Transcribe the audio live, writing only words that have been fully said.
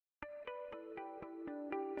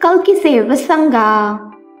Kalki Seva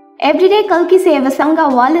Sangha. Everyday Kalki Seva Sangha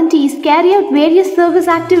volunteers carry out various service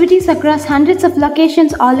activities across hundreds of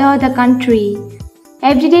locations all over the country.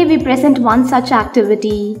 Every day we present one such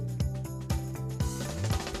activity.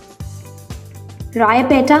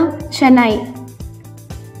 Royapettah, Chennai.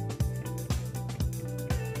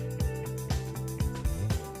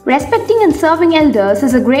 Respecting and serving elders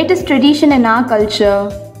is the greatest tradition in our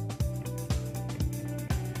culture.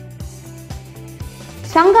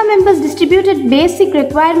 Sangha members distributed basic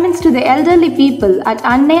requirements to the elderly people at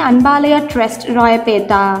Annai Anbalaya Trust,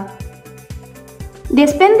 Royapettah. They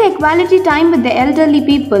spent their quality time with the elderly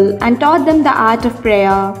people and taught them the art of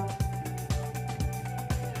prayer.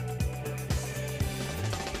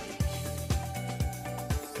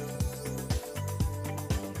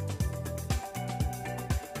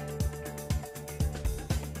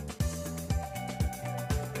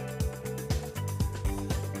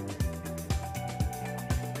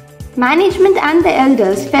 Management and the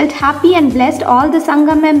elders felt happy and blessed all the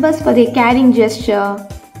Sangha members for their caring gesture.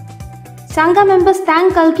 Sangha members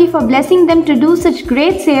thank Kalki for blessing them to do such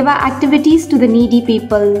great seva activities to the needy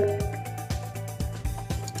people.